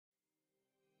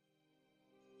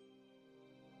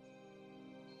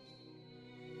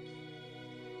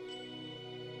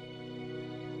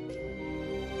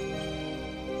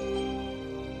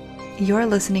You're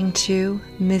listening to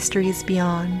Mysteries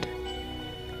Beyond.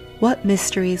 What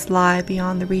mysteries lie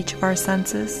beyond the reach of our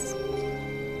senses?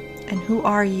 And who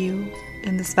are you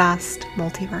in this vast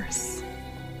multiverse?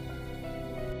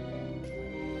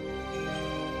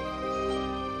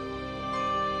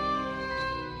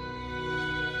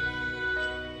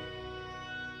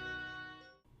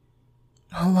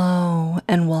 Hello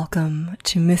and welcome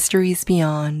to Mysteries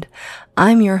Beyond.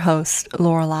 I'm your host,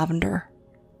 Laura Lavender.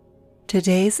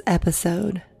 Today's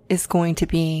episode is going to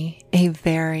be a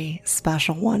very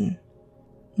special one.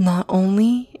 Not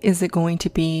only is it going to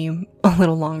be a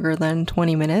little longer than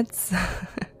 20 minutes,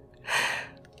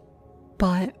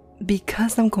 but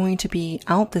because I'm going to be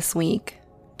out this week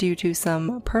due to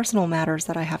some personal matters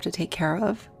that I have to take care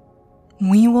of,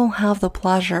 we will have the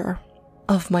pleasure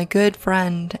of my good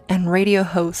friend and radio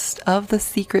host of The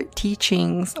Secret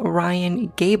Teachings,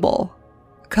 Ryan Gable,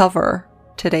 cover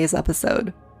today's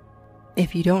episode.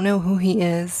 If you don't know who he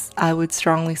is, I would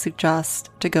strongly suggest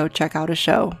to go check out his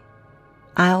show.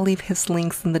 I'll leave his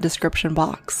links in the description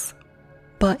box.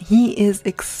 But he is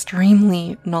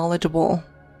extremely knowledgeable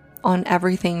on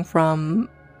everything from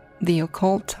the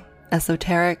occult,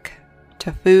 esoteric,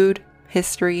 to food,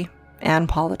 history, and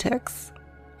politics.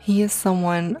 He is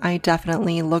someone I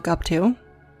definitely look up to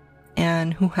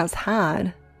and who has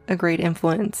had a great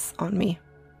influence on me.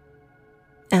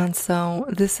 And so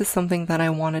this is something that I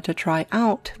wanted to try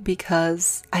out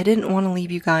because I didn't want to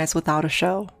leave you guys without a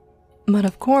show. But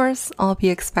of course, I'll be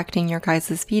expecting your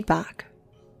guys' feedback.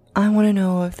 I want to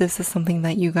know if this is something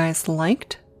that you guys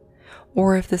liked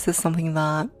or if this is something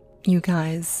that you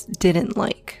guys didn't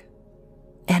like.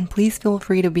 And please feel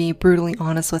free to be brutally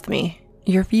honest with me.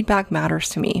 Your feedback matters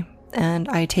to me, and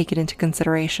I take it into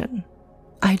consideration.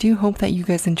 I do hope that you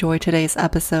guys enjoy today's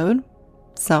episode.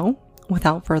 So,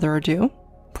 without further ado,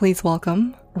 please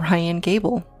welcome Ryan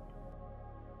Gable.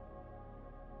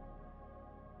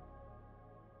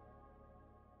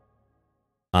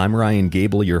 I'm Ryan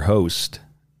Gable, your host,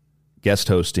 guest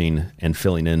hosting and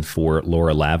filling in for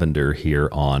Laura Lavender here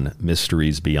on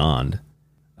Mysteries Beyond.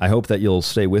 I hope that you'll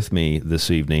stay with me this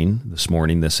evening, this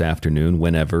morning, this afternoon,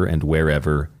 whenever and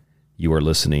wherever you are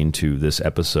listening to this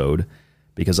episode,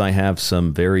 because I have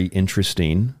some very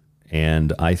interesting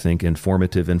and I think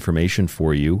informative information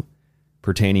for you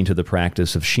pertaining to the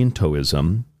practice of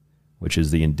Shintoism, which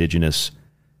is the indigenous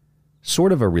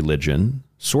sort of a religion,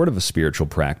 sort of a spiritual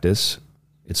practice.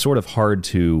 It's sort of hard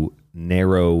to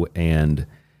narrow and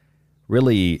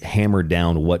really hammer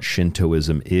down what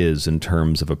Shintoism is in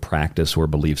terms of a practice or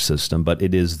belief system, but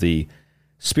it is the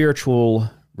spiritual,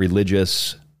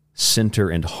 religious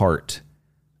center and heart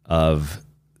of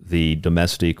the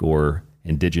domestic or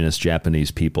indigenous Japanese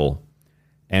people.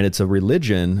 And it's a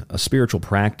religion, a spiritual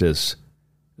practice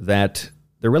that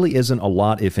there really isn't a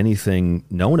lot, if anything,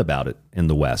 known about it in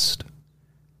the West.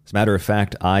 As a matter of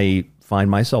fact, I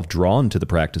find myself drawn to the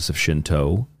practice of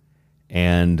Shinto,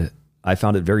 and I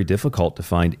found it very difficult to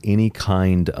find any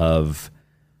kind of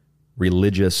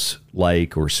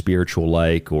religious-like or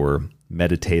spiritual-like or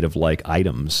meditative-like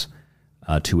items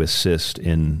to assist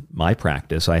in my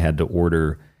practice. I had to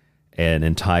order an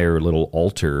entire little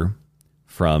altar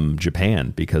from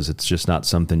Japan because it's just not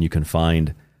something you can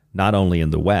find not only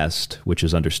in the West, which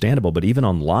is understandable, but even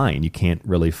online. You can't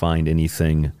really find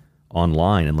anything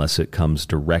online unless it comes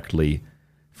directly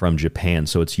from Japan.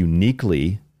 So it's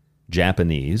uniquely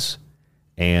Japanese.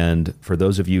 And for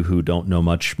those of you who don't know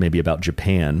much maybe about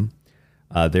Japan,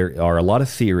 there are a lot of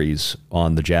theories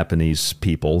on the Japanese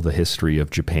people, the history of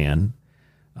Japan.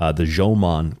 The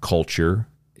Jomon culture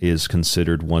is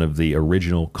considered one of the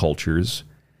original cultures.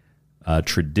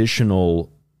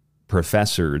 Traditional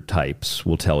professor types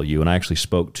will tell you, and I actually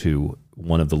spoke to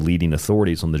one of the leading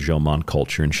authorities on the Jomon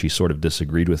culture, and she sort of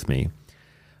disagreed with me.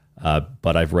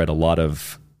 But I've read a lot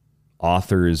of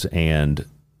authors and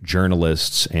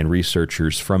journalists and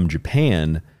researchers from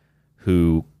Japan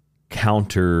who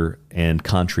counter and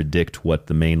contradict what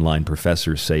the mainline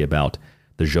professors say about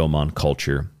the Jomon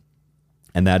culture.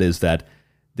 And that is that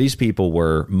these people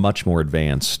were much more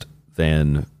advanced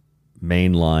than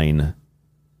mainline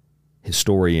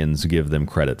historians give them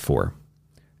credit for.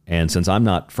 And since I'm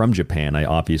not from Japan, I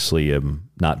obviously am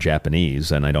not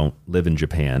Japanese, and I don't live in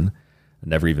Japan. I've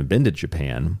never even been to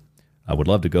Japan. I would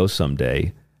love to go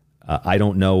someday. I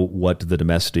don't know what the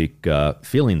domestic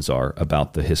feelings are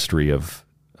about the history of,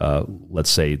 let's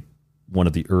say, one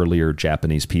of the earlier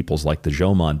Japanese peoples like the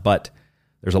Jomon, but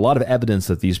there's a lot of evidence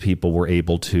that these people were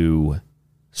able to,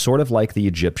 sort of like the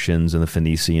Egyptians and the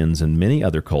Phoenicians and many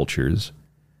other cultures,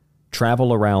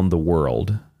 travel around the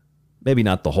world, maybe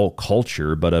not the whole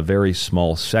culture, but a very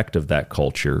small sect of that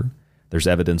culture. There's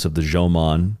evidence of the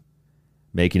Jomon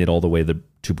making it all the way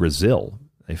to Brazil.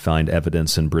 They find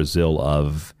evidence in Brazil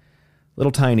of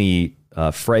little tiny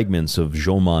fragments of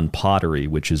Jomon pottery,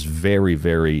 which is very,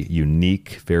 very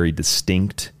unique, very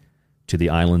distinct to the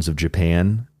islands of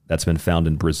Japan. That's been found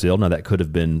in Brazil. Now, that could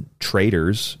have been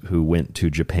traders who went to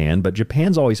Japan, but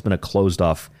Japan's always been a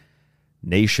closed-off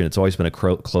nation. It's always been a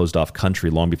closed-off country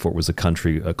long before it was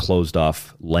a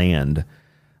closed-off land,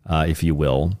 if you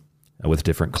will, with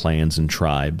different clans and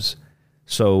tribes.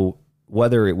 So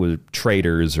whether it was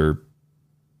traders or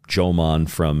Jomon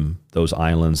from those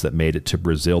islands that made it to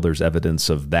Brazil, there's evidence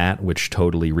of that, which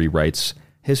totally rewrites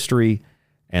history.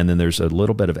 And then there's a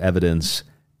little bit of evidence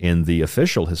in the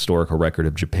official historical record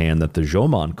of Japan that the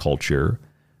Jomon culture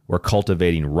were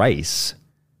cultivating rice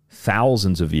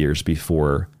thousands of years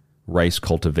before rice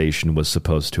cultivation was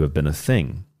supposed to have been a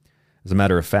thing. As a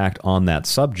matter of fact, on that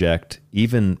subject,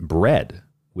 even bread,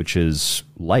 which is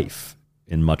life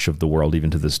in much of the world, even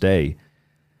to this day,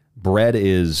 bread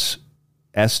is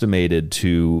estimated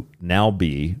to now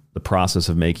be, the process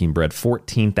of making bread,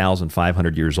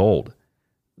 14,500 years old.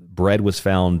 Bread was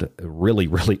found, a really,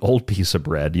 really old piece of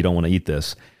bread. You don't want to eat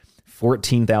this.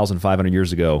 14,500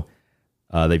 years ago,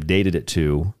 they've dated it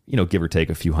to, give or take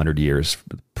a few hundred years,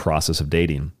 process of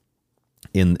dating,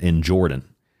 in Jordan,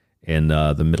 in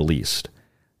the Middle East,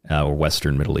 or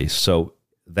Western Middle East. So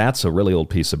that's a really old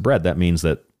piece of bread. That means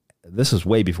that this is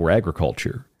way before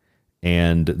agriculture.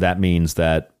 And that means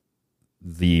that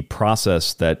the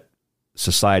process that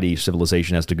society,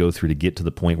 civilization has to go through to get to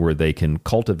the point where they can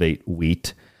cultivate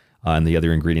wheat and the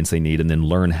other ingredients they need and then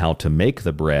learn how to make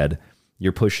the bread,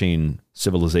 you're pushing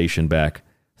civilization back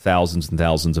thousands and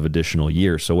thousands of additional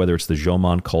years. So whether it's the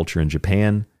Jomon culture in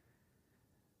Japan,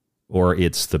 or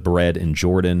it's the bread in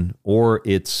Jordan, or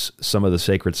it's some of the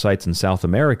sacred sites in South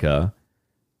America,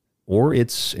 or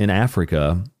it's in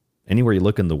Africa, anywhere you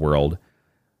look in the world,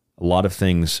 a lot of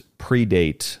things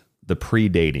predate the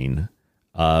predating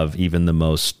of even the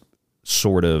most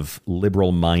sort of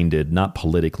liberal-minded, not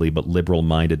politically, but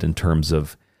liberal-minded in terms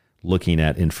of looking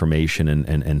at information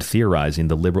and theorizing,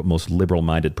 the most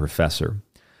liberal-minded professor.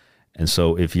 And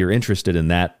so if you're interested in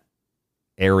that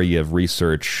area of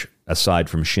research, aside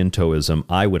from Shintoism,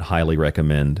 I would highly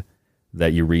recommend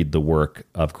that you read the work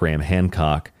of Graham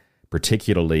Hancock.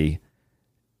 Particularly,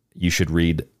 you should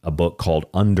read a book called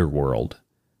Underworld,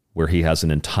 where he has an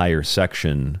entire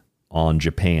section on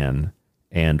Japan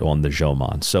and on the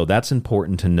Jomon. So that's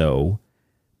important to know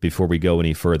before we go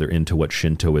any further into what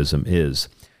Shintoism is.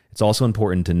 It's also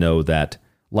important to know that,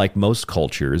 like most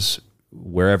cultures,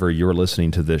 wherever you're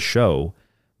listening to this show,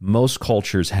 most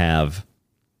cultures have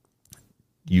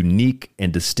unique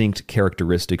and distinct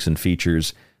characteristics and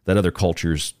features that other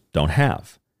cultures don't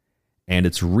have. And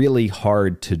it's really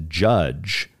hard to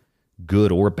judge,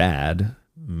 good or bad,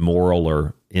 moral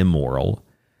or immoral,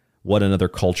 what another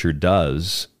culture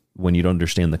does when you don't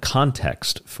understand the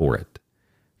context for it.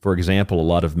 For example, a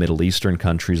lot of Middle Eastern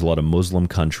countries, a lot of Muslim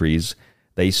countries,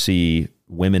 they see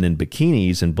women in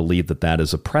bikinis and believe that that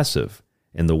is oppressive.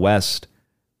 In the West,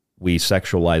 we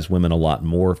sexualize women a lot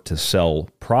more to sell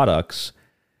products,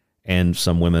 and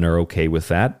some women are okay with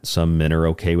that. Some men are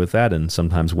okay with that, and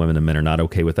sometimes women and men are not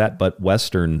okay with that. But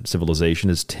Western civilization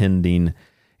is tending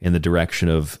in the direction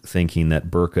of thinking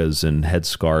that burqas and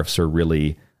headscarves are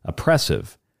really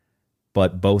oppressive.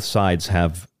 But both sides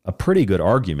have a pretty good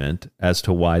argument as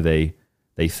to why they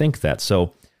think that.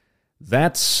 So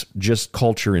that's just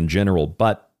culture in general.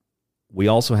 But we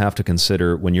also have to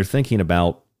consider, when you're thinking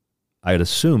about, I'd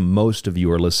assume most of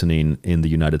you are listening in the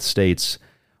United States,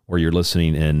 or you're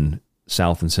listening in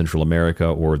South and Central America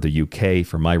or the UK.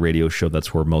 For my radio show,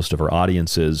 that's where most of our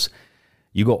audience is.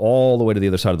 You go all the way to the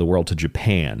other side of the world, to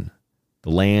Japan, the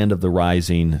land of the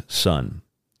rising sun,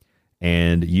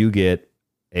 and you get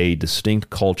a distinct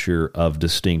culture of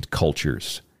distinct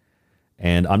cultures.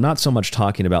 And I'm not so much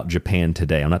talking about Japan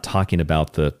today. I'm not talking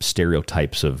about the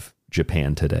stereotypes of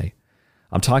Japan today.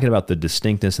 I'm talking about the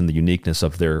distinctness and the uniqueness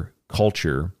of their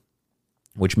culture,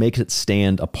 which makes it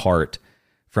stand apart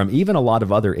from even a lot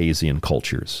of other Asian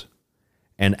cultures.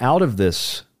 And out of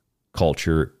this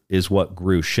culture is what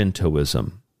grew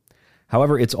Shintoism.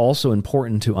 However, it's also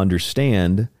important to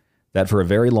understand that for a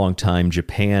very long time,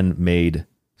 Japan made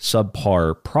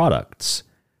subpar products.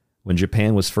 When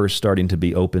Japan was first starting to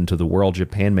be open to the world,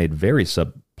 Japan made very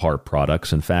subpar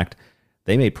products. In fact,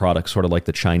 they made products sort of like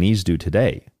the Chinese do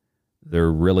today.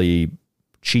 They're really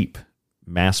cheap,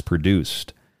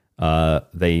 mass-produced.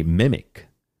 They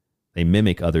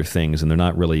mimic other things, and they're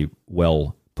not really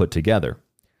well put together.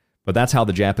 But that's how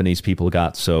the Japanese people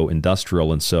got so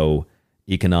industrial and so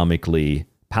economically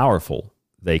powerful.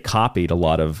 They copied a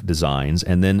lot of designs,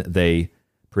 and then they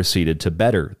proceeded to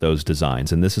better those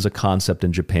designs. And this is a concept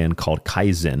in Japan called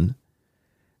kaizen.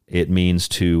 It means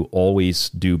to always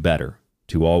do better,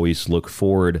 to always look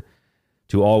forward,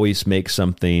 to always make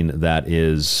something that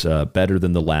is better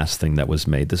than the last thing that was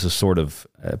made. This is sort of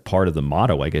part of the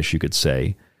motto, I guess you could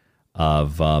say,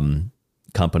 of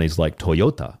companies like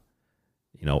Toyota.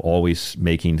 You know, always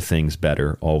making things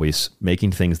better, always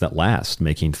making things that last,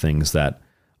 making things that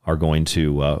are going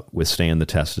to withstand the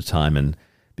test of time. And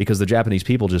because the Japanese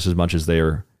people, just as much as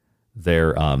they're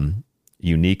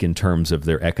unique in terms of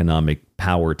their economic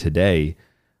power today,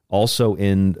 also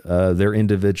in their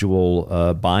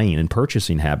individual buying and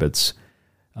purchasing habits,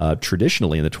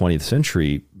 traditionally in the 20th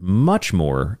century, much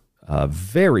more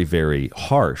very, very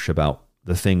harsh about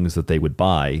the things that they would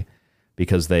buy,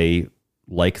 because they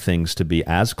like things to be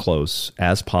as close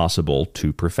as possible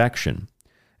to perfection.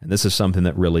 And this is something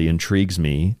that really intrigues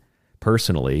me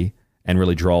personally and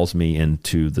really draws me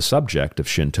into the subject of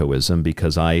Shintoism,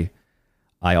 because I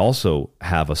also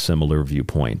have a similar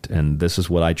viewpoint. And this is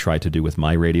what I try to do with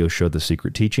my radio show, The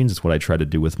Secret Teachings. It's what I try to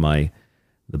do with the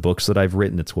books that I've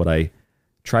written. It's what I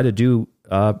try to do,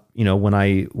 when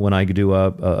I do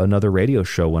another radio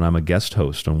show, when I'm a guest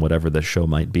host on whatever the show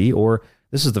might be. Or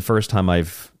this is the first time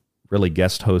I've really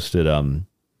guest hosted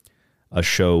a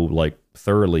show like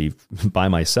thoroughly by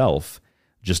myself,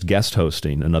 just guest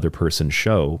hosting another person's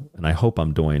show. And I hope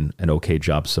I'm doing an okay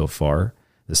job so far.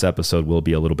 This episode will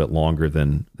be a little bit longer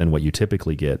than what you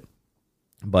typically get,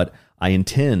 but I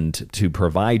intend to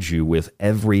provide you with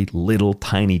every little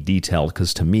tiny detail,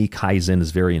 because to me, Kaizen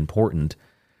is very important.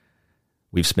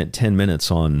 We've spent 10 minutes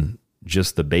on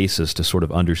just the basis to sort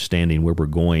of understanding where we're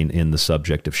going in the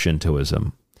subject of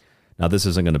Shintoism. Now, this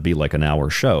isn't going to be like an hour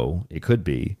show. It could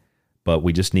be, but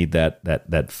we just need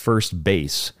that first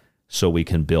base so we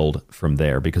can build from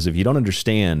there. Because if you don't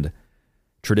understand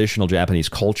traditional Japanese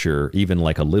culture, even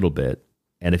like a little bit,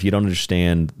 and if you don't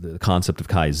understand the concept of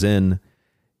Kaizen,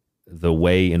 the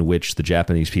way in which the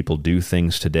Japanese people do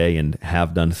things today and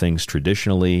have done things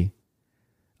traditionally,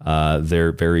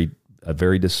 they're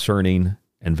very discerning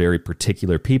and very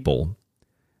particular people,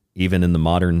 even in the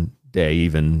modern day,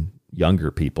 even younger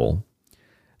people,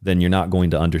 then you're not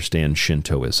going to understand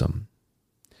Shintoism.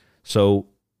 So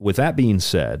with that being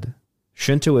said,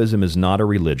 Shintoism is not a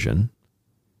religion.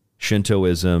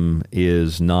 Shintoism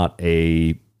is not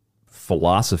a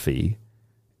philosophy.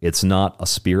 It's not a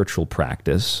spiritual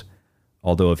practice.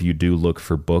 Although if you do look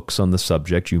for books on the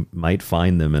subject, you might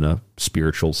find them in a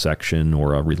spiritual section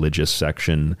or a religious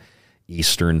section,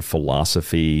 Eastern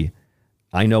philosophy.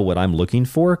 I know what I'm looking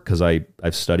for because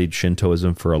I've studied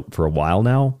Shintoism for a while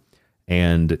now,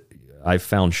 and I've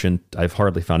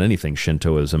hardly found anything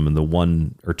Shintoism, and the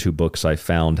one or two books I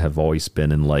found have always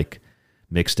been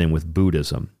mixed in with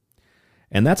Buddhism.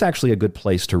 And that's actually a good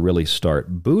place to really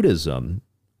start. Buddhism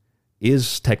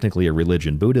is technically a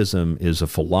religion. Buddhism is a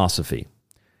philosophy.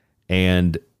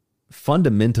 And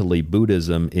fundamentally,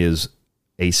 Buddhism is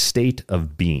a state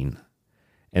of being.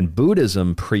 And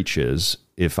Buddhism preaches,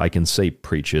 if I can say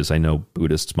preaches, I know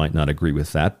Buddhists might not agree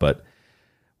with that, but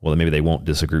well, maybe they won't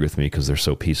disagree with me because they're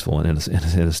so peaceful and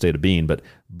in a state of being. But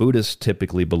Buddhists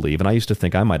typically believe, and I used to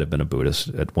think I might have been a Buddhist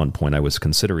at one point. I was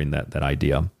considering that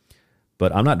idea.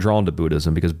 But I'm not drawn to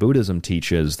Buddhism because Buddhism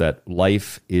teaches that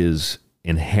life is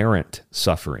inherent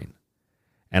suffering.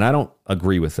 And I don't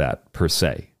agree with that per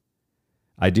se.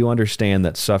 I do understand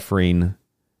that suffering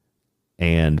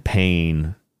and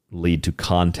pain lead to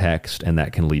context, and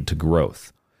that can lead to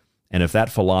growth. And if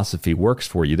that philosophy works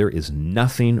for you, there is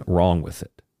nothing wrong with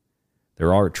it.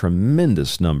 There are a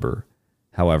tremendous number,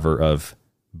 however, of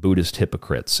Buddhist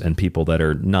hypocrites and people that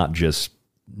are not just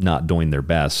not doing their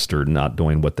best or not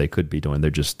doing what they could be doing.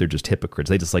 They're just hypocrites.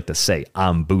 They just like to say,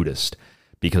 I'm Buddhist,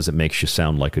 because it makes you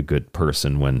sound like a good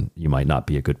person when you might not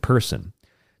be a good person.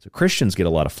 So Christians get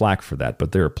a lot of flack for that,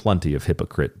 but there are plenty of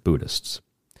hypocrite Buddhists.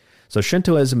 So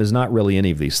Shintoism is not really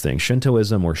any of these things.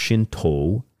 Shintoism, or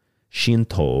Shinto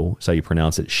is how you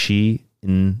pronounce it,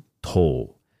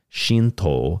 Shinto.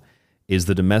 Shinto is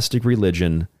the domestic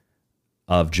religion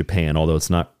of Japan, although it's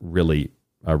not really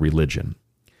a religion.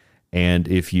 And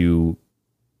if you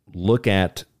look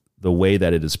at the way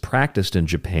that it is practiced in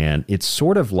Japan, it's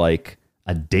sort of like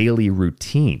a daily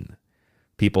routine.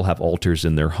 People have altars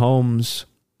in their homes.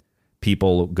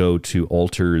 People go to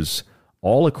altars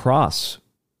all across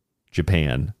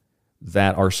Japan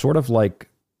that are sort of like,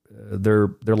 they're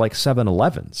like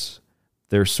 7-Elevens.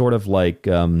 They're sort of like,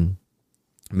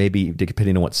 maybe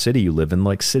depending on what city you live in,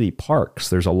 like city parks.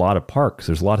 There's a lot of parks.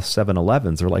 There's a lot of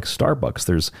 7-Elevens. They're like Starbucks.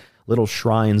 There's little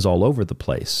shrines all over the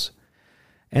place.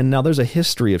 And now there's a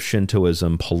history of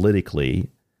Shintoism politically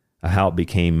how it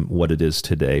became what it is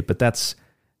today. But that's,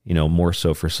 more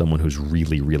so for someone who's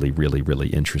really, really, really, really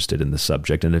interested in the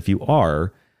subject. And if you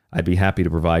are, I'd be happy to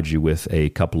provide you with a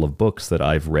couple of books that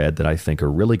I've read that I think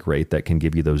are really great that can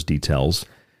give you those details.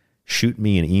 Shoot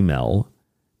me an email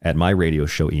at my radio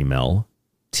show email,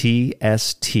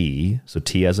 TST, so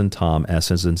T as in Tom,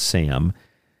 S as in Sam,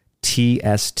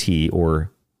 TST,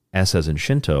 or S as in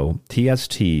Shinto,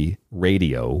 TST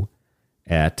radio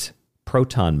at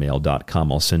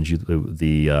protonmail.com. I'll send you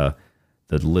the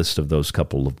list of those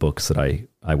couple of books that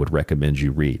I would recommend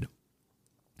you read.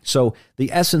 So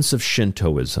the essence of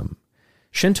Shintoism.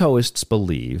 Shintoists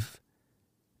believe,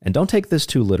 and don't take this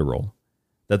too literal,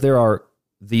 that there are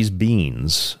these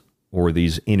beings or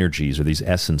these energies or these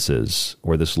essences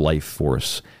or this life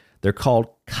force. They're called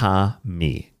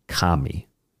kami,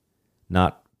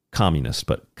 not communist,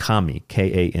 but kami,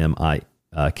 Kami, Kami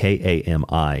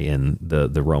in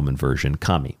the Roman version,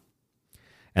 kami.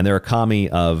 And they're a kami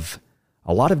of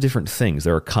a lot of different things.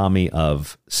 There are kami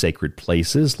of sacred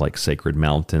places like sacred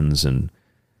mountains and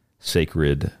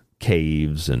sacred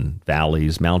caves and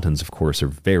valleys. Mountains, of course, are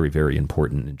very, very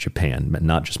important in Japan,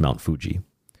 not just Mount Fuji.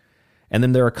 And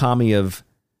then there are kami of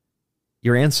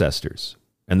your ancestors.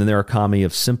 And then there are kami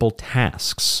of simple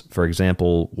tasks. For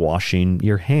example, washing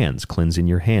your hands, cleansing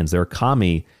your hands. There are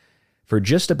kami for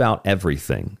just about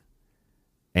everything.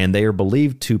 And they are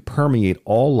believed to permeate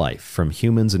all life, from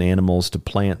humans and animals to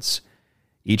plants,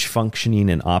 each functioning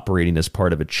and operating as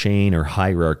part of a chain or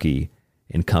hierarchy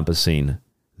encompassing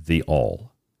the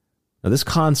all. Now, this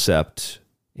concept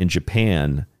in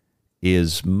Japan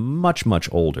is much,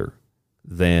 much older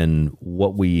than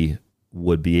what we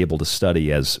would be able to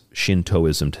study as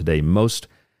Shintoism today. Most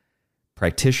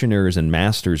practitioners and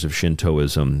masters of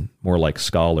Shintoism, more like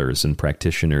scholars and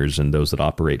practitioners and those that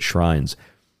operate shrines,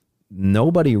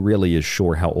 nobody really is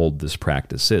sure how old this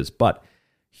practice is. But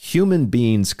human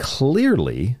beings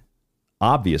clearly,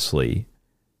 obviously,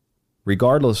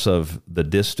 regardless of the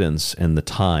distance and the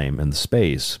time and the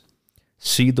space,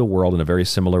 see the world in a very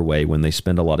similar way when they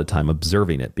spend a lot of time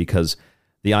observing it. Because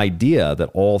the idea that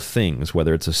all things,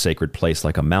 whether it's a sacred place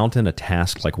like a mountain, a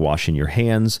task like washing your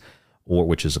hands, or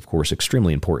which is, of course,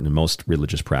 extremely important in most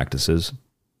religious practices,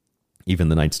 even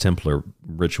the Knights Templar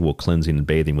ritual cleansing and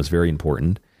bathing was very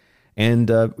important,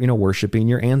 and, worshiping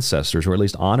your ancestors, or at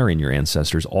least honoring your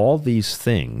ancestors, all these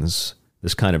things,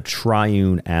 this kind of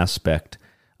triune aspect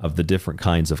of the different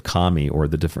kinds of kami or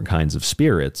the different kinds of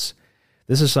spirits,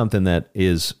 this is something that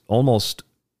is almost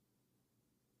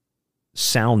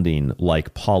sounding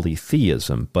like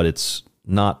polytheism, but it's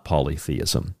not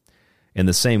polytheism. In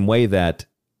the same way that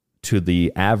to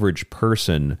the average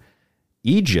person,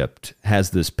 Egypt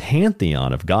has this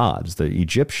pantheon of gods. The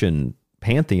Egyptian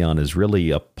pantheon is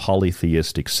really a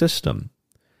polytheistic system.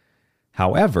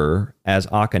 However, as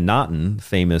Akhenaten,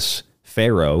 famous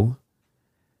pharaoh,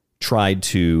 tried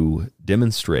to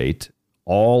demonstrate,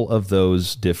 all of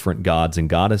those different gods and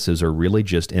goddesses are really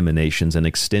just emanations and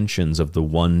extensions of the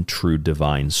one true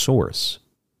divine source.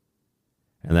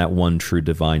 And that one true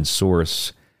divine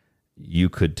source, you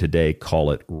could today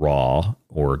call it Ra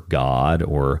or God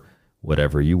or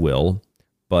whatever you will,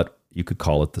 but you could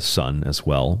call it the sun as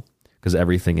well, because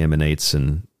everything emanates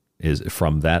and is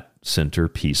from that center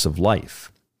piece of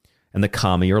life. And the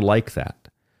kami are like that.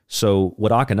 So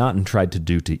what Akhenaten tried to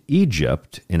do to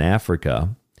Egypt in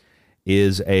Africa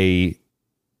is a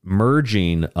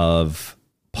merging of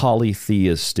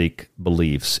polytheistic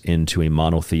beliefs into a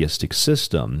monotheistic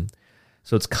system.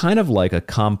 So it's kind of like a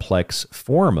complex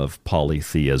form of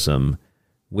polytheism,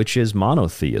 which is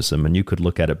monotheism. And you could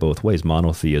look at it both ways.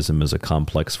 Monotheism is a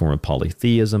complex form of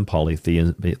polytheism.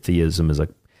 Polytheism is a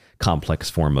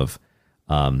complex form of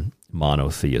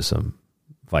monotheism,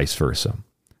 vice versa.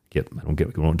 Don't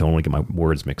want to get my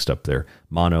words mixed up there.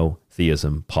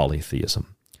 Monotheism,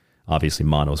 polytheism. Obviously,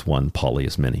 mono is one, poly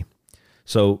is many.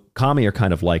 So kami are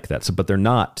kind of like that. So, but they're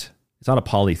not. It's not a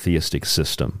polytheistic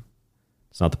system.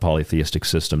 It's not the polytheistic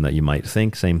system that you might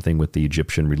think. Same thing with the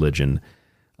Egyptian religion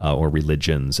or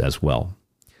religions as well.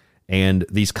 And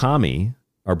these kami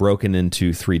are broken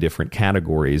into three different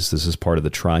categories. This is part of the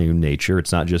triune nature.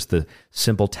 It's not just the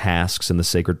simple tasks and the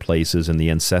sacred places and the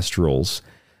ancestrals,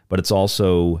 but it's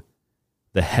also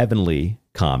the heavenly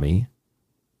kami,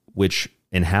 which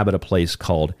inhabit a place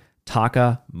called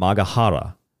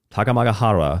Takamagahara.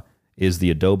 Takamagahara is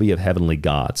the adobe of heavenly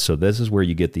gods. So this is where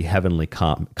you get the heavenly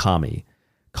kami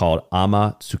called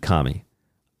Ama-Tsukami.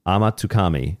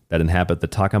 Ama-Tsukami that inhabit the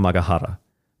Takamagahara,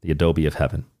 the adobe of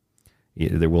heaven.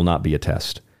 There will not be a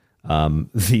test. Then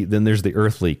there's the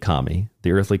earthly kami.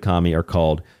 The earthly kami are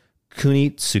called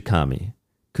Kunitsukami.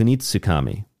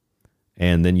 Kunitsukami.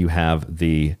 And then you have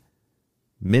the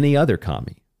many other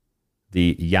kami,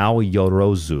 the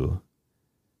Yaoyorozu,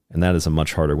 and that is a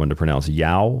much harder one to pronounce,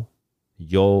 Yaoyorozu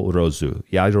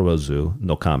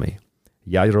no kami.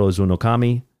 Yaoyorozu no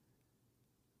kami,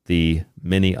 the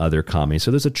many other kami.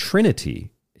 So there's a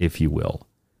trinity, if you will,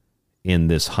 in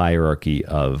this hierarchy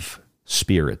of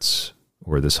spirits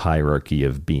or this hierarchy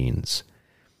of beings.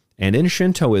 And in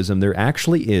Shintoism, there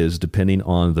actually is, depending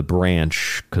on the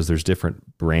branch, because there's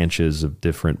different branches of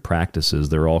different practices,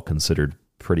 they're all considered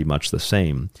pretty much the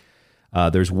same.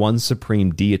 There's one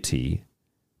supreme deity,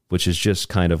 which is just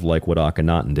kind of like what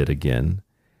Akhenaten did again.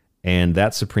 And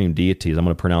that supreme deity, I'm going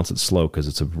to pronounce it slow because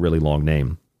it's a really long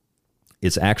name.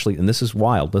 It's actually, and this is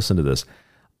wild, listen to this,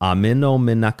 Amino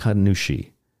Mina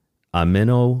Kanushi.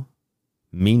 Amino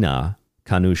Mina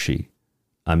Kanushi.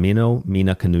 Amino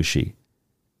Mina Kanushi.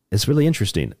 It's really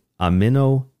interesting.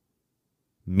 Amino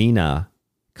Mina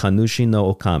Kanushi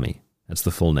no Okami. That's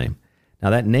the full name. Now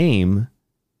that name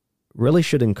really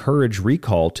should encourage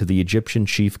recall to the Egyptian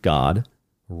chief god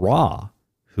Ra,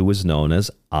 who was known as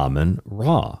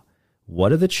Amun-Ra.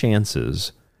 What are the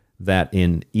chances that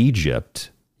in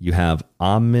Egypt you have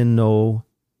Amino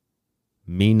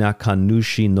Mina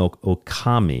Kanushi no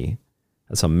Okami,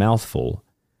 that's a mouthful,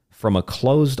 from a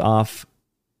closed-off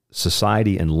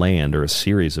society and land, or a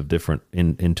series of different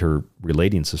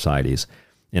interrelating societies,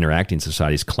 interacting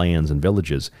societies, clans, and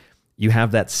villages, you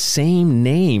have that same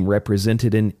name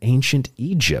represented in ancient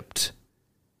Egypt.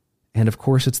 And of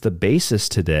course, it's the basis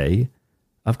today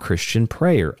of Christian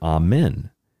prayer,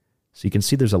 Amen. So you can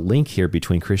see there's a link here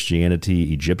between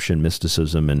Christianity, Egyptian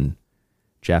mysticism, and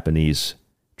Japanese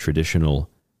traditional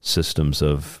systems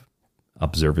of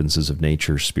observances of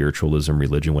nature, spiritualism,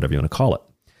 religion, whatever you want to call it.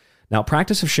 Now,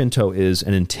 practice of Shinto is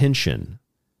an intention.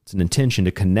 It's an intention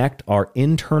to connect our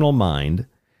internal mind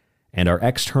and our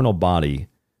external body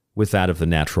with that of the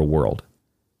natural world.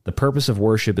 The purpose of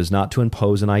worship is not to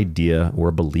impose an idea or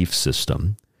a belief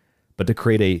system, but to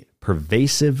create a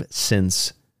pervasive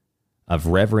sense of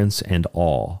reverence and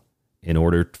awe in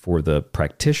order for the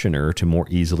practitioner to more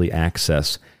easily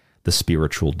access the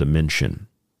spiritual dimension.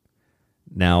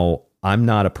 Now, I'm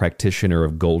not a practitioner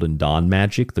of Golden Dawn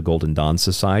magic, the Golden Dawn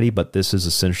Society, but this is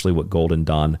essentially what Golden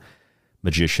Dawn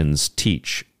magicians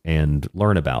teach and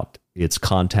learn about. It's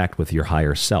contact with your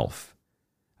higher self.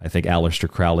 I think Aleister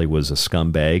Crowley was a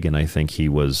scumbag, and I think he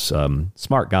was a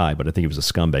smart guy, but I think he was a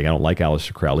scumbag. I don't like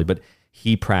Aleister Crowley, but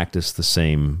he practiced the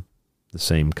same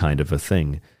kind of a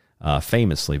thing,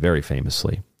 famously, very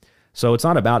famously. So it's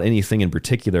not about anything in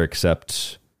particular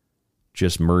except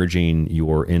just merging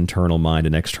your internal mind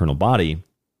and external body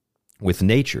with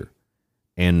nature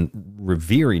and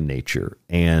revering nature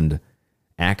and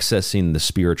accessing the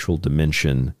spiritual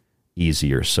dimension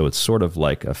easier. So it's sort of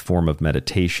like a form of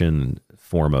meditation,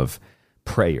 form of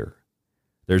prayer.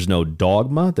 There's no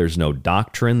dogma, there's no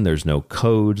doctrine, there's no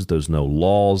codes, there's no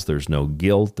laws, there's no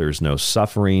guilt, there's no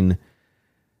suffering,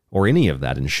 or any of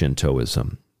that in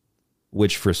Shintoism,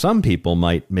 which for some people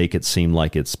might make it seem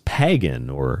like it's pagan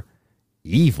or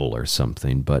evil or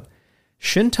something, but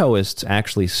Shintoists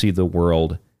actually see the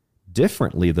world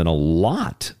differently than a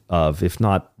lot of, if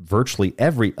not virtually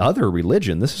every other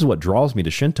religion. This is what draws me to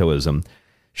Shintoism.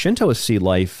 Shintoists see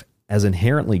life as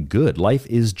inherently good. Life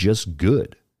is just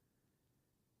good.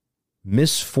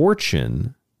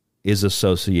 Misfortune is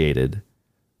associated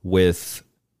with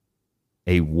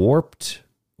a warped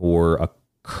or a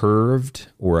curved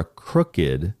or a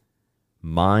crooked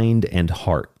mind and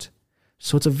heart.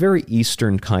 So it's a very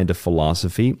Eastern kind of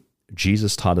philosophy.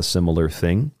 Jesus taught a similar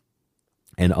thing,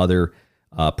 and other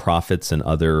prophets and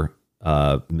other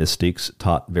mystics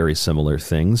taught very similar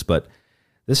things. But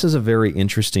this is a very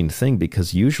interesting thing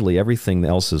because usually everything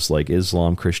else is like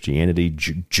Islam, Christianity,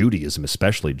 Judaism,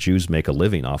 especially. Jews make a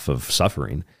living off of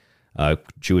suffering.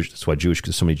 That's why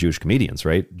so many Jewish comedians,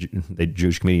 right?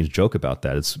 Jewish comedians joke about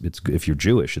that. It's if you're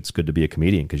Jewish, it's good to be a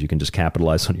comedian because you can just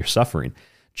capitalize on your suffering.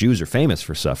 Jews are famous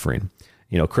for suffering.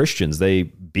 Christians, they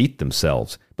beat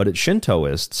themselves. But at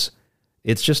Shintoists,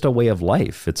 it's just a way of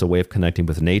life. It's a way of connecting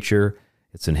with nature.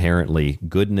 It's inherently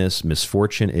goodness.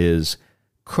 Misfortune is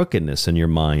crookedness in your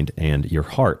mind and your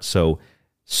heart. So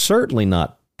certainly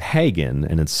not pagan,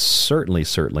 and it's certainly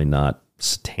not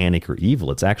satanic or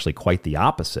evil. It's actually quite the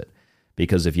opposite.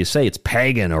 Because if you say it's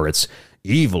pagan or it's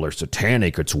evil or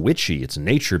satanic or it's witchy, it's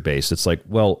nature-based, it's like,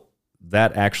 well,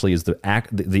 that actually is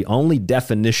the only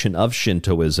definition of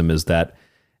Shintoism is that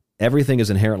everything is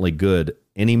inherently good.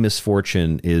 Any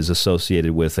misfortune is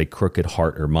associated with a crooked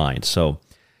heart or mind. So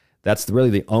that's really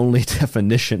the only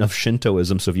definition of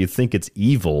Shintoism. So if you think it's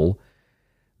evil,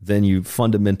 then you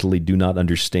fundamentally do not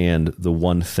understand the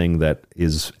one thing that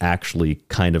is actually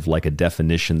kind of like a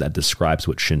definition that describes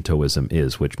what Shintoism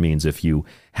is, which means if you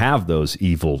have those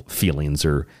evil feelings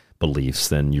or beliefs,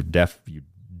 then you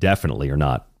definitely are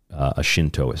not a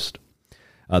Shintoist.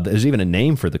 There's even a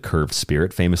name for the curved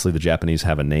spirit. Famously, the Japanese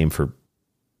have a name for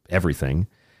everything.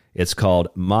 It's called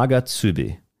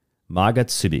Magatsubi.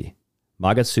 Magatsubi.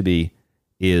 Magatsubi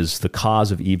is the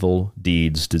cause of evil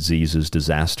deeds, diseases,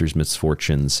 disasters,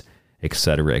 misfortunes,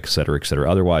 etc., etc., etc.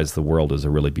 Otherwise, the world is a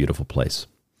really beautiful place.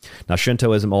 Now,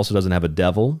 Shintoism also doesn't have a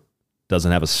devil,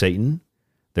 doesn't have a Satan.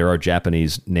 There are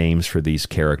Japanese names for these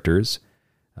characters.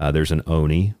 There's an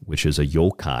Oni, which is a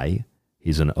yokai.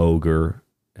 He's an ogre,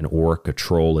 an orc, a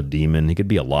troll, a demon. He could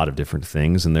be a lot of different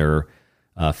things. And there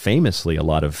are famously a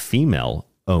lot of female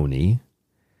Oni.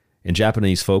 In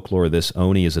Japanese folklore, this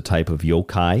Oni is a type of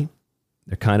yokai.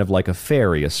 They're kind of like a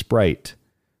fairy, a sprite,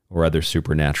 or other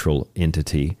supernatural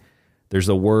entity. There's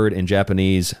a word in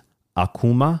Japanese,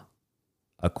 akuma,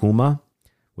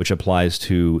 which applies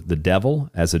to the devil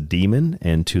as a demon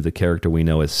and to the character we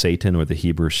know as Satan, or the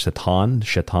Hebrew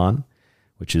shaitan,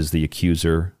 which is the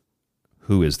accuser,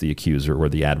 who is the accuser or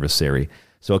the adversary.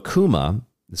 So akuma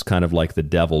is kind of like the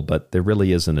devil, but there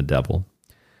really isn't a devil.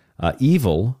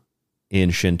 Evil in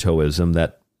Shintoism,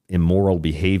 that immoral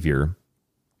behavior,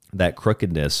 that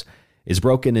crookedness, is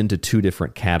broken into two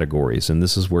different categories. And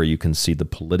this is where you can see the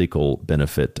political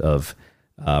benefit of,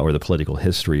 or the political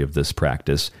history of this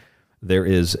practice. There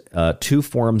is two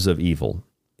forms of evil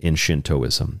in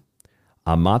Shintoism.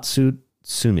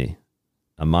 Amatsutsumi.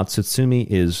 Amatsutsumi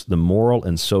is the moral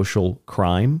and social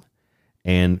crime,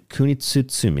 and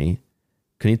kunitsutsumi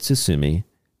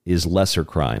is lesser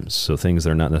crimes, so things that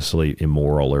are not necessarily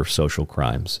immoral or social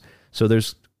crimes. So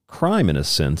there's crime in a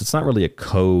sense. It's not really a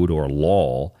code or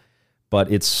law,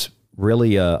 but it's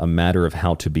really a matter of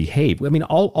how to behave. I mean,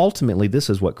 ultimately, this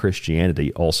is what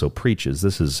Christianity also preaches.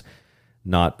 This is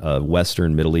not a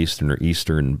Western, Middle Eastern, or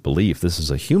Eastern belief. This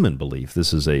is a human belief.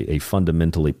 This is a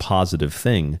fundamentally positive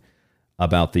thing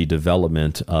about the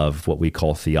development of what we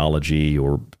call theology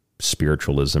or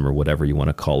spiritualism or whatever you want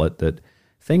to call it, that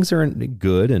things aren't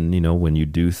good. And, when you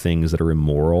do things that are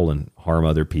immoral and harm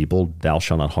other people, thou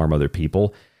shalt not harm other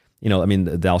people.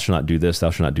 Thou shalt not do this,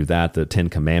 thou shalt not do that. The 10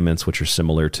 Commandments, which are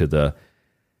similar to the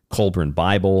Colburn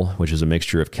Bible, which is a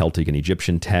mixture of Celtic and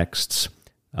Egyptian texts.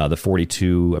 The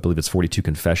 42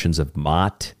 Confessions of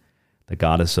Maat, the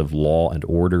goddess of law and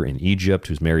order in Egypt,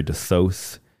 who's married to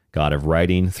Thoth, god of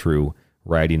writing. Through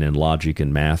writing and logic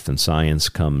and math and science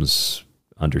comes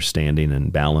understanding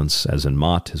and balance, as in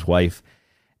Maat, his wife.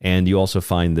 And you also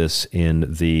find this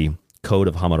in the Code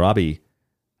of Hammurabi.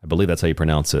 I believe that's how you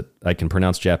pronounce it. I can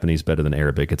pronounce Japanese better than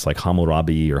Arabic. It's like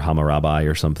Hammurabi or Hammurabi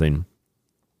or something.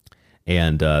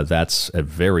 And that's a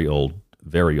very old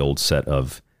set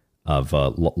of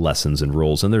lessons and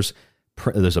rules. And there's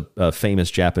a famous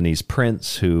Japanese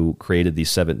prince who created these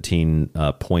 17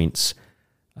 points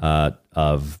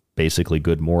of basically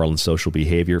good moral and social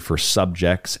behavior for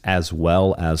subjects, as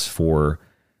well as for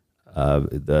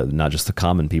not just the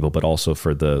common people, but also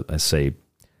for the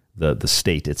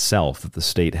state itself, that the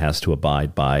state has to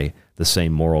abide by the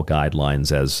same moral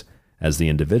guidelines as the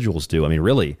individuals do. I mean,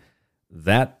 really,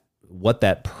 what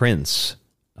that prince,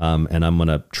 and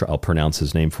I'll pronounce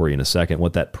his name for you in a second,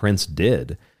 what that prince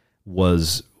did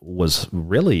was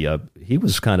really, he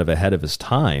was kind of ahead of his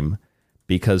time,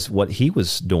 because what he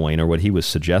was doing, or what he was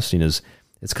suggesting, is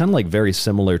it's kind of like very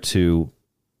similar to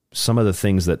some of the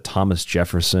things that Thomas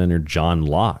Jefferson or John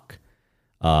Locke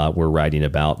were writing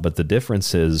about. But the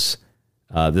difference is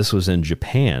this was in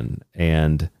Japan.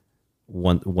 And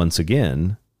once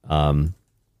again,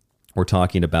 we're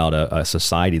talking about a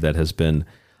society that has been,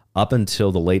 up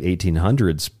until the late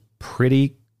 1800s,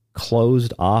 pretty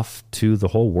closed off to the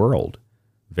whole world,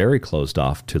 very closed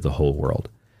off to the whole world.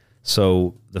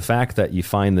 So the fact that you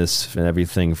find this in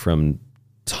everything from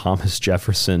Thomas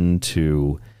Jefferson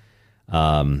to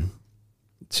the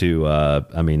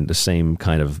same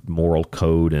kind of moral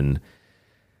code and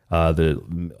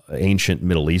the ancient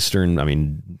Middle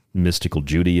Eastern, mystical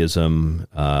Judaism,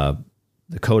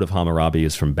 the Code of Hammurabi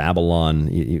is from Babylon.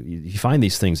 You find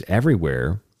these things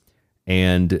everywhere,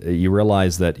 and you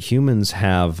realize that humans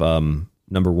have,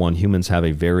 number one, humans have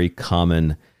a very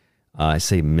common, I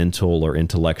say mental or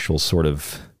intellectual sort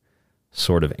of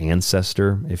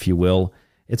ancestor, if you will.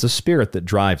 It's a spirit that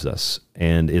drives us,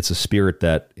 and it's a spirit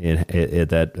that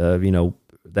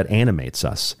animates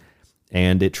us,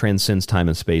 and it transcends time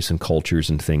and space and cultures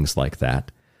and things like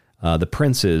that. The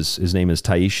prince his name is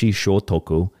Taishi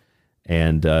Shotoku,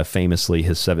 and famously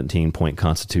his 17-point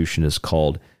constitution is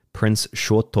called Prince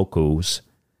Shotoku's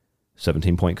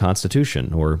 17-point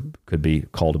constitution, or could be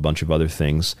called a bunch of other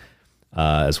things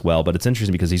as well. But it's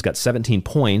interesting because he's got 17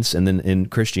 points. And then in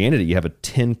Christianity, you have a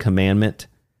 10 commandment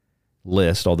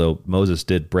list, although Moses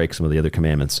did break some of the other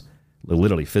commandments,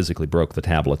 literally physically broke the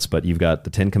tablets. But you've got the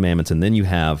 10 commandments, and then you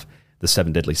have the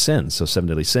 7 deadly sins. So 7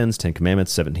 deadly sins, 10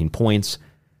 commandments, 17 points.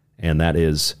 And that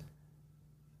is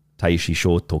Taishi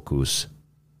Shotoku's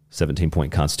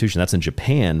 17-point constitution. That's in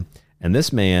Japan. And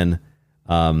this man,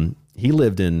 he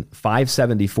lived in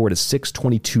 574 to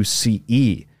 622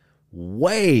 CE,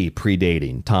 way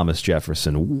predating Thomas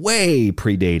Jefferson, way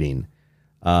predating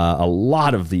a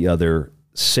lot of the other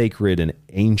sacred and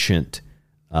ancient,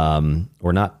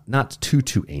 or not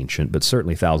too ancient, but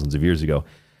certainly thousands of years ago,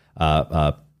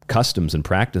 customs and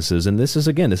practices. And this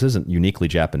isn't uniquely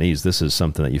Japanese. This is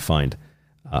something that you find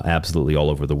absolutely all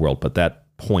over the world. But that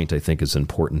point, I think, is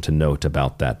important to note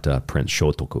about that Prince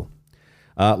Shotoku.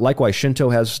 Likewise, Shinto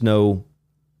has no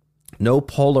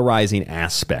polarizing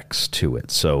aspects to it.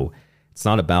 So it's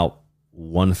not about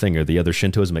one thing or the other.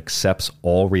 Shintoism accepts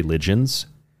all religions.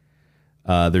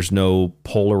 There's no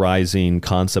polarizing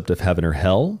concept of heaven or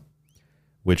hell,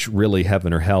 which really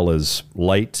heaven or hell is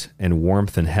light and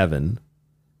warmth in heaven.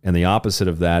 And the opposite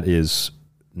of that is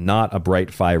not a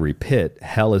bright fiery pit.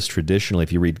 Hell is traditionally,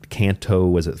 if you read Canto,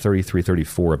 was it 33,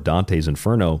 34 of Dante's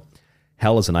Inferno,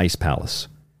 hell is an ice palace.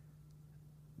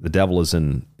 The devil is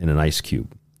in an ice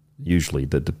cube, usually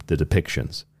the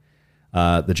depictions.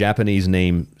 The Japanese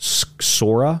name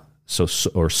Sora,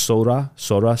 or Sora,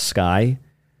 sky,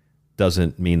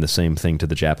 doesn't mean the same thing to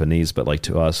the Japanese, but like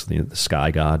to us, the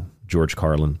sky god, George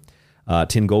Carlin.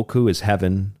 Tengoku is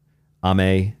heaven.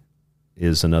 Ame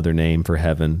is another name for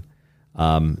heaven.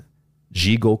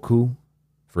 Jigoku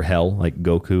for hell, like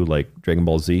Goku, like Dragon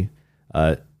Ball Z.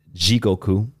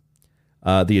 Jigoku.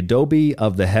 The adobe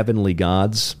of the heavenly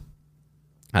gods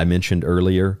I mentioned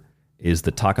earlier is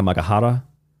the Takamagahara.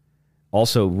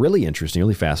 Also really interesting,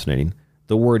 really fascinating.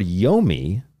 The word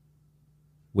yomi,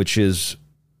 which is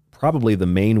probably the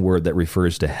main word that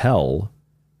refers to hell,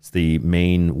 it's the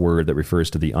main word that refers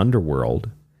to the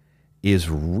underworld, is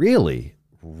really,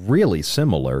 really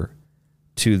similar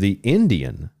to the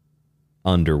Indian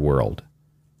underworld.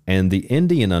 And the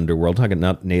Indian underworld, talking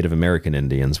not Native American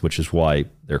Indians, which is why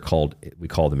we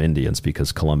call them Indians,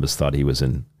 because Columbus thought he was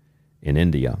in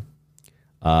India.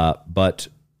 But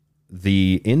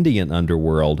the Indian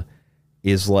underworld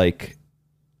is like,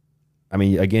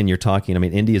 again, you're talking,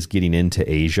 India's getting into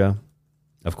Asia,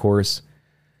 of course,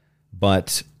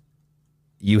 but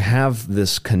you have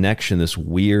this connection, this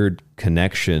weird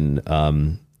connection.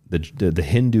 The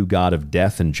Hindu god of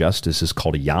death and justice is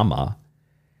called Yama.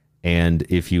 And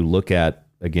if you look at,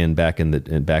 again, back to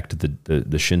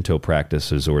the Shinto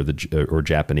practices or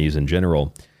Japanese in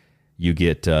general, you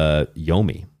get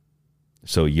Yomi.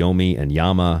 So Yomi and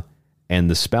Yama, and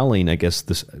the spelling, I guess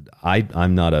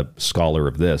I'm not a scholar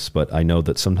of this, but I know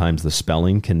that sometimes the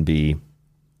spelling can be,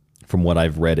 from what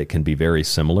I've read, it can be very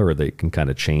similar, or they can kind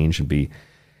of change and be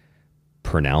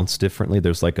pronounced differently.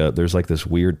 There's like this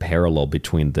weird parallel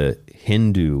between the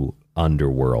Hindu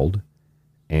underworld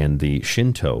and the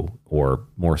Shinto, or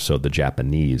more so the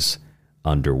Japanese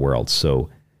underworld. So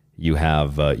you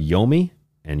have Yomi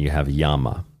and you have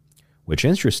Yama, which,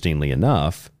 interestingly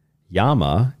enough,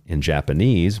 Yama in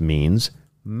Japanese means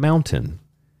mountain.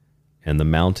 And the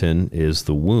mountain is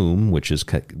the womb, which is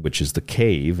the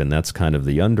cave, and that's kind of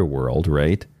the underworld,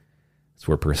 right? It's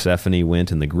where Persephone went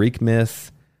in the Greek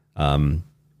myth.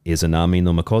 Izanagi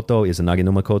no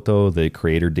Makoto, the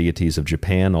creator deities of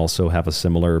Japan, also have a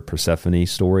similar Persephone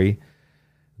story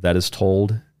that is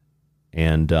told.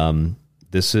 And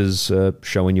this is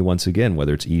showing you once again,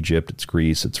 whether it's Egypt, it's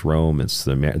Greece, it's Rome, it's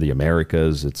the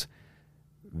Americas, it's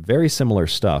very similar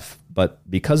stuff. But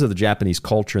because of the Japanese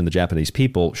culture and the Japanese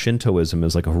people, Shintoism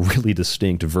is like a really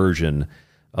distinct version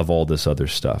of all this other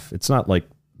stuff. It's not like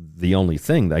the only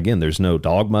thing. Again, there's no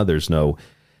dogma, there's no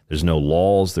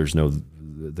laws, there's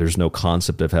no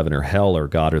concept of heaven or hell or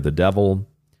God or the devil.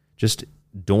 Just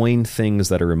doing things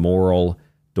that are immoral,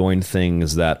 doing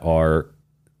things that are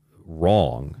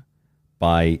wrong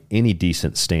by any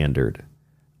decent standard.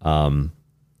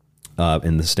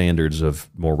 In the standards of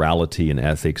morality and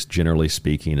ethics, generally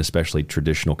speaking, especially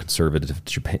traditional conservative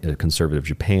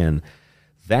Japan,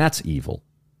 that's evil.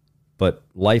 But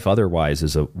life otherwise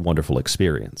is a wonderful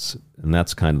experience. And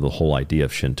that's kind of the whole idea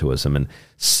of Shintoism. And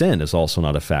sin is also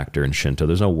not a factor in Shinto.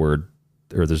 There's no word,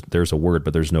 or there's a word,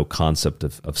 but there's no concept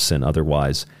of sin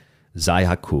otherwise.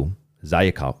 Zayaku,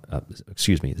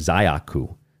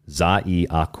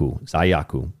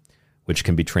 which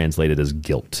can be translated as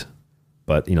guilt.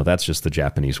 But, that's just the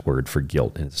Japanese word for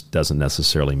guilt. And it doesn't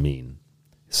necessarily mean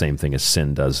Same thing as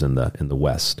sin does in the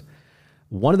West.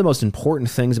 One of the most important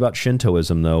things about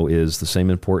Shintoism, though, is the same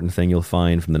important thing you'll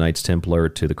find from the Knights Templar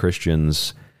to the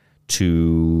Christians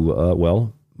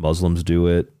to, Muslims do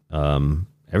it.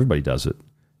 Everybody does it.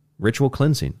 Ritual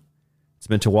cleansing. It's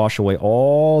meant to wash away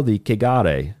all the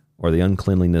kegare, or the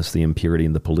uncleanliness, the impurity,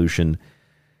 and the pollution.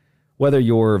 Whether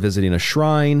you're visiting a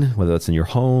shrine, whether that's in your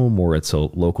home, or it's a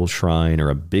local shrine, or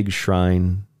a big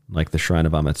shrine, like the Shrine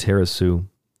of Amaterasu.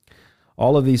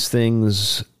 All of these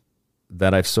things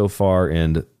that I've so far,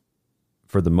 and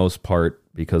for the most part,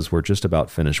 because we're just about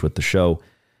finished with the show,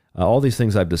 all these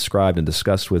things I've described and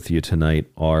discussed with you tonight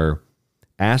are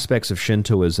aspects of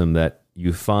Shintoism that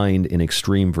you find in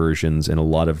extreme versions in a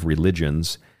lot of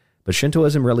religions. But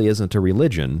Shintoism really isn't a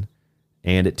religion,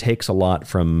 and it takes a lot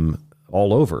from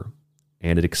all over,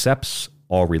 and it accepts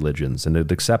all religions, and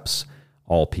it accepts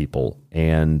all people,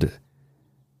 and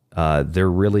there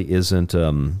really isn't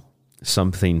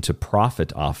something to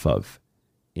profit off of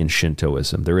in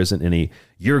Shintoism. There isn't any,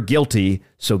 you're guilty,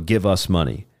 so give us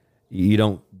money. You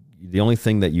don't, the only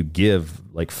thing that you give,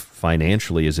 like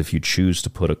financially, is if you choose to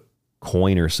put a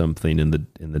coin or something in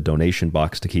the donation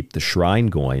box to keep the shrine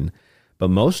going. But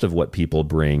most of what people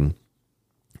bring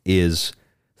is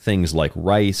things like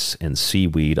rice and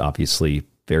seaweed, obviously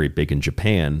very big in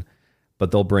Japan,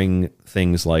 but they'll bring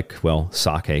things like,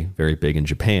 sake, very big in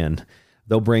Japan.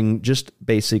 They'll bring just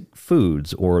basic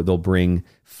foods, or they'll bring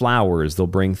flowers. They'll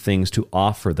bring things to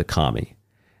offer the kami.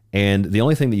 And the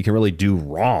only thing that you can really do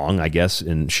wrong, I guess,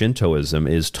 in Shintoism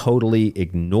is totally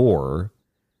ignore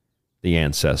the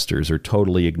ancestors, or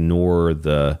totally ignore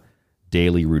the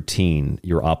daily routine,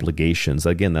 your obligations.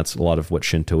 Again, that's a lot of what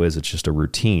Shinto is. It's just a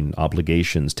routine,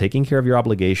 obligations, taking care of your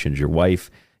obligations, your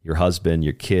wife, your husband,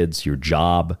 your kids, your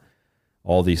job,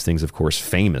 all these things, of course,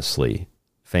 famously,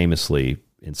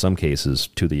 in some cases,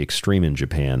 to the extreme in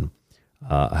Japan,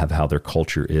 have how their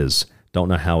culture is. Don't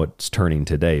know how it's turning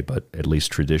today, but at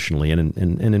least traditionally and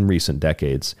in recent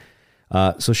decades.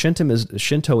 So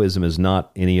Shintoism is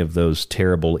not any of those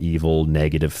terrible, evil,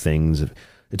 negative things.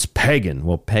 It's pagan.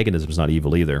 Well, paganism is not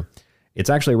evil either. It's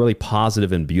actually a really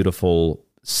positive and beautiful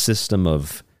system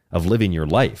of living your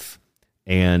life.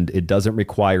 And it doesn't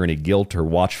require any guilt or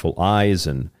watchful eyes.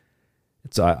 And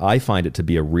I find it to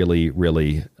be a really,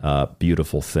 really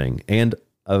beautiful thing. And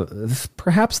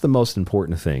perhaps the most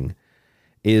important thing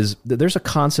is that there's a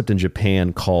concept in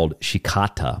Japan called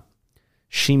shikata.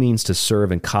 Shi means to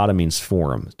serve, and kata means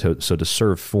form, so to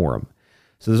serve form.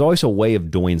 So there's always a way of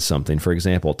doing something. For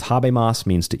example, tabemasu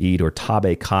means to eat, or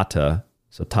tabe kata.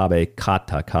 So tabe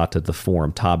kata, the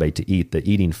form, tabe to eat, the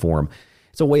eating form.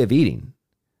 It's a way of eating.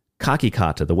 Kaki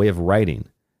kata, the way of writing.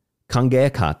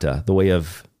 Kange kata, the way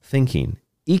of thinking.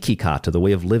 Iki kata, the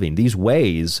way of living. These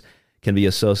ways can be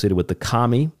associated with the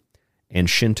kami and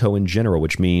Shinto in general,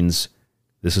 which means,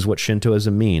 this is what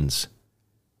Shintoism means,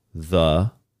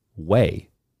 the way,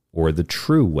 or the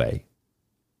true way.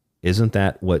 Isn't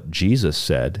that what Jesus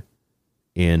said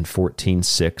in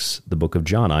 14:6, the book of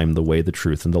John? I'm the way, the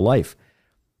truth, and the life.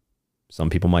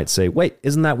 Some people might say, wait,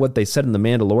 isn't that what they said in The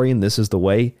Mandalorian? This is the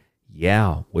way?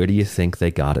 Yeah, where do you think they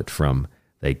got it from?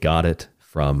 They got it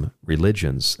from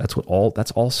religions. That's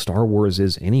all Star Wars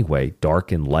is anyway.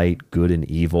 Dark and light, good and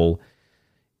evil.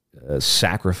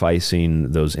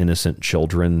 Sacrificing those innocent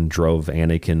children drove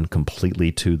Anakin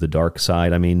completely to the dark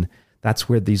side. I mean, that's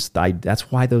why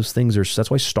those things are, that's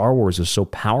why Star Wars is so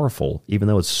powerful, even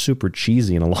though it's super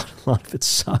cheesy and a lot of it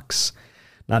sucks.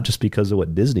 Not just because of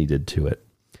what Disney did to it.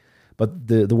 But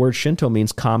the word Shinto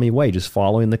means kami way, just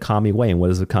following the kami way. And what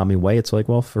is the kami way? It's like,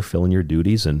 fulfilling your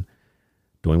duties and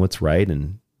doing what's right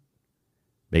and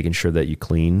making sure that you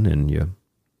clean and you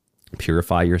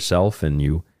purify yourself and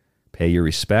you pay your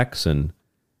respects, and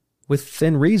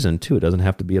within reason, too. It doesn't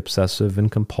have to be obsessive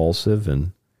and compulsive.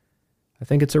 And I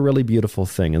think it's a really beautiful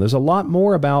thing. And there's a lot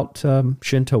more about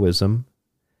Shintoism.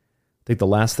 I think the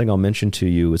last thing I'll mention to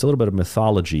you is a little bit of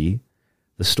mythology.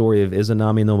 The story of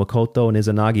Izanami no Makoto and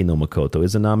Izanagi no Makoto.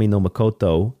 Izanami no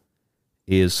Makoto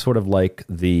is sort of like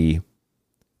the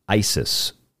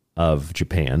Isis of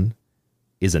Japan.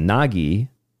 Izanagi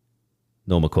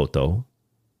no Makoto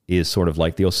is sort of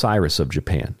like the Osiris of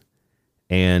Japan.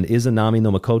 And Izanami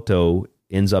no Makoto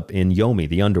ends up in Yomi,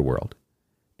 the underworld.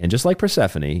 And just like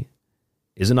Persephone,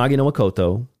 Izanagi no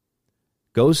Makoto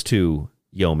goes to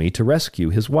Yomi to rescue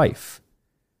his wife.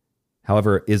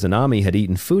 However, Izanami had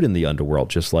eaten food in the underworld,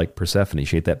 just like Persephone.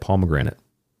 She ate that pomegranate.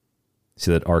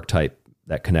 See that archetype,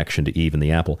 that connection to Eve and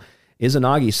the apple.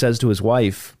 Izanagi says to his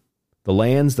wife, the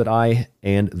lands that I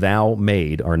and thou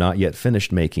made are not yet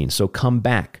finished making, so come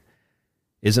back.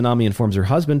 Izanami informs her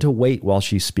husband to wait while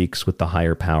she speaks with the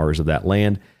higher powers of that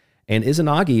land, And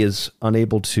Izanagi is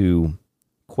unable to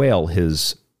quell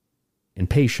his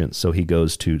impatience, so he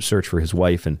goes to search for his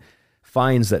wife and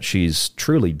finds that she's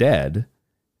truly dead.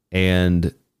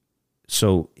 And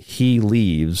so he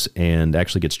leaves and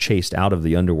actually gets chased out of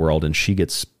the underworld, and she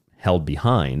gets held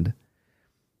behind.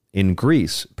 In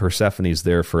Greece, Persephone's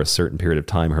there for a certain period of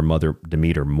time. Her mother,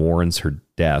 Demeter, mourns her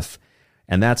death.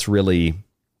 And it's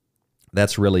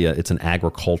an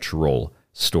agricultural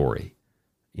story.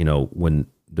 You know, when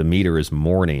Demeter is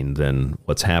mourning, then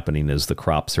what's happening is the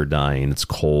crops are dying. It's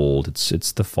cold.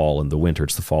 It's the fall and the winter.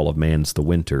 It's the fall of man. It's the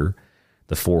winter.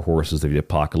 The four horses of the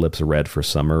apocalypse are red for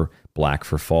summer, black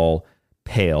for fall,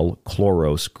 pale,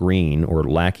 chloros, green, or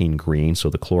lacking green. So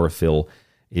the chlorophyll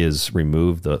is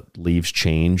removed, the leaves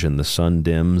change, and the sun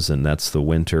dims, and that's the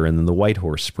winter. And then the white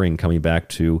horse, spring, coming back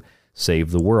to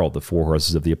save the world. The four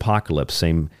horses of the apocalypse,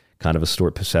 same kind of a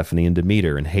story, Persephone and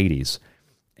Demeter and Hades.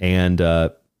 And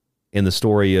in the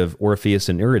story of Orpheus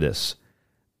and Eurydice,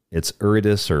 it's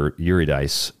Eurydice or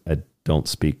Eurydice. I don't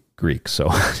speak Greek, so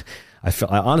I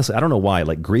honestly, I don't know why.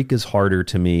 Like, Greek is harder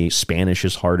to me. Spanish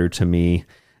is harder to me.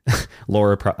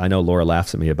 I know Laura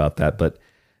laughs at me about that, but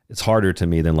it's harder to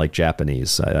me than like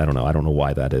Japanese. I don't know. I don't know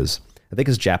why that is. I think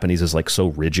because Japanese is like so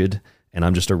rigid, and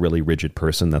I'm just a really rigid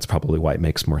person. That's probably why it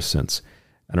makes more sense.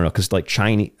 I don't know, because like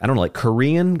Chinese, I don't know, like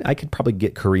Korean, I could probably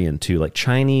get Korean too. Like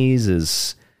Chinese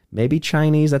is maybe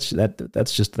Chinese. That's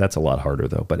a lot harder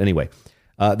though. But anyway,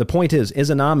 the point is,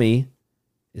 Izanami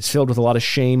is filled with a lot of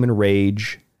shame and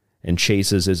rage and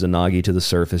chases Izanagi to the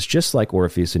surface, just like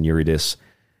Orpheus and Eurydice.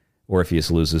 Orpheus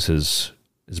loses his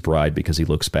bride because he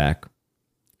looks back.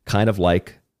 Kind of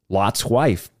like Lot's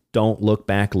wife. Don't look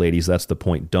back, ladies. That's the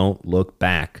point. Don't look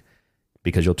back,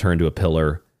 because you'll turn to a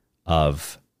pillar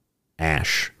of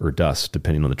ash or dust,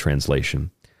 depending on the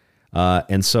translation.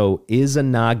 And so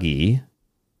Izanagi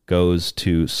goes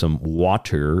to some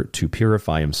water to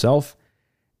purify himself,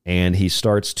 and he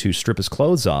starts to strip his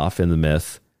clothes off in the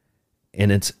myth,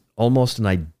 and it's almost an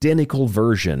identical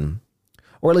version,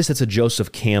 or at least it's a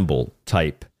Joseph Campbell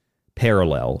type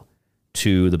parallel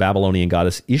to the Babylonian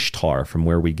goddess Ishtar, from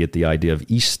where we get the idea of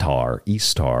Eostra,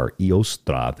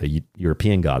 the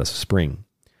European goddess of spring.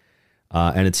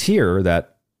 And it's here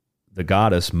that the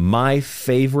goddess, my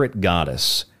favorite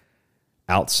goddess,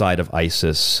 outside of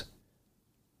Isis,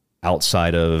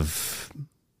 outside of,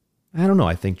 I don't know,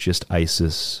 I think just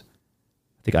Isis.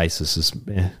 I think Isis is,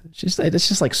 it's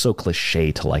just like so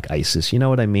cliche to like Isis. You know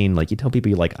what I mean? Like, you tell people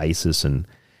you like Isis, and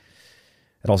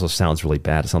it also sounds really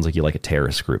bad. It sounds like you like a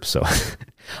terrorist group. So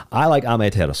I like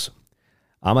Amaterasu.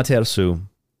 Amaterasu,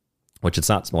 which it's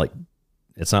not like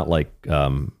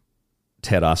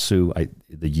terasu.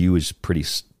 The U is pretty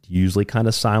usually kind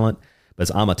of silent, but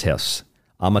it's Amateras.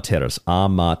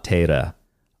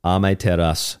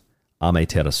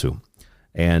 Amaterasu.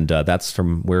 And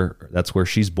that's where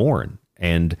she's born.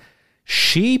 And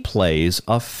she plays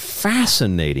a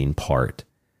fascinating part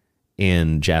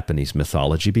in Japanese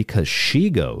mythology, because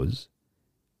she goes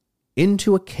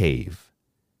into a cave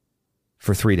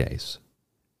for 3 days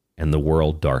and the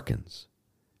world darkens.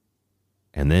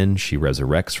 And then she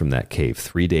resurrects from that cave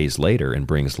 3 days later and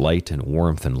brings light and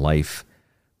warmth and life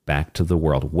back to the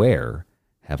world. Where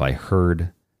have I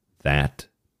heard that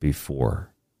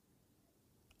before?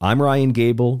 I'm Ryan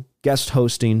Gable, guest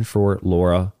hosting for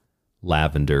Laura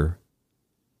Lavender.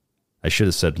 I should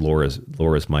have said Laura's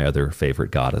my other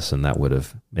favorite goddess, and that would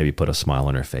have maybe put a smile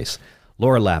on her face.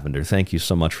 Laura Lavender, thank you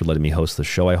so much for letting me host the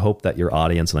show. I hope that your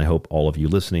audience, and I hope all of you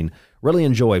listening, really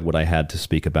enjoyed what I had to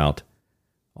speak about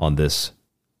on this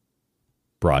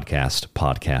podcast.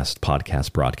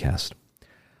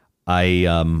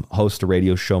 I host a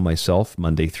radio show myself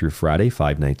Monday through Friday,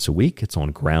 5 nights a week. It's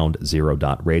on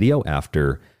groundzero.radio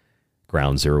after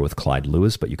Ground Zero with Clyde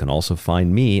Lewis, but you can also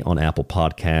find me on Apple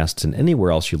Podcasts and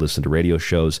anywhere else you listen to radio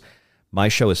shows. My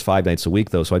show is 5 nights a week,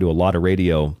 though, so I do a lot of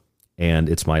radio, and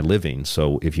it's my living.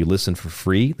 So if you listen for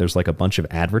free, there's like a bunch of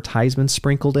advertisements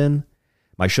sprinkled in.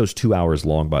 My show's 2 hours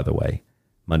long, by the way,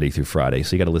 Monday through Friday,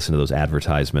 so you got to listen to those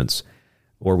advertisements.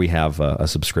 Or we have a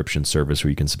subscription service where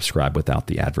you can subscribe without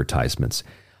the advertisements.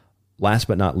 Last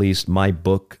but not least, my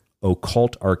book,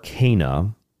 Occult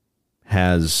Arcana,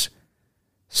 has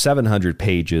 700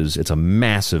 pages. It's a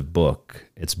massive book.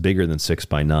 It's bigger than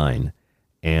 6x9.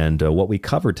 And what we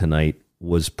covered tonight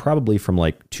was probably from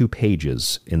like 2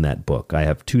 pages in that book. I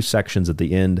have 2 sections at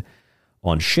the end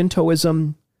on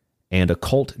Shintoism and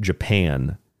occult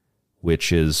Japan,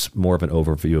 which is more of an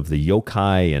overview of the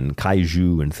yokai and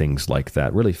kaiju and things like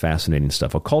that. Really fascinating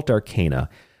stuff. Occult Arcana,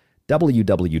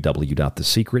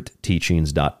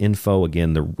 www.thesecretteachings.info.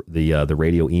 Again, the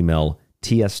radio email,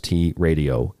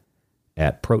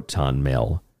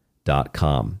 tstradio@protonmail.com.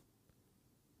 gmail.com.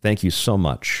 Thank you so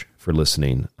much for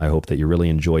listening. I hope that you really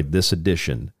enjoyed this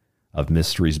edition of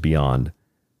Mysteries Beyond,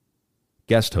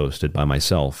 guest hosted by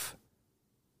myself,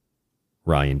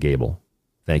 Ryan Gable.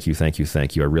 Thank you.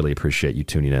 I really appreciate you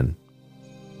tuning in.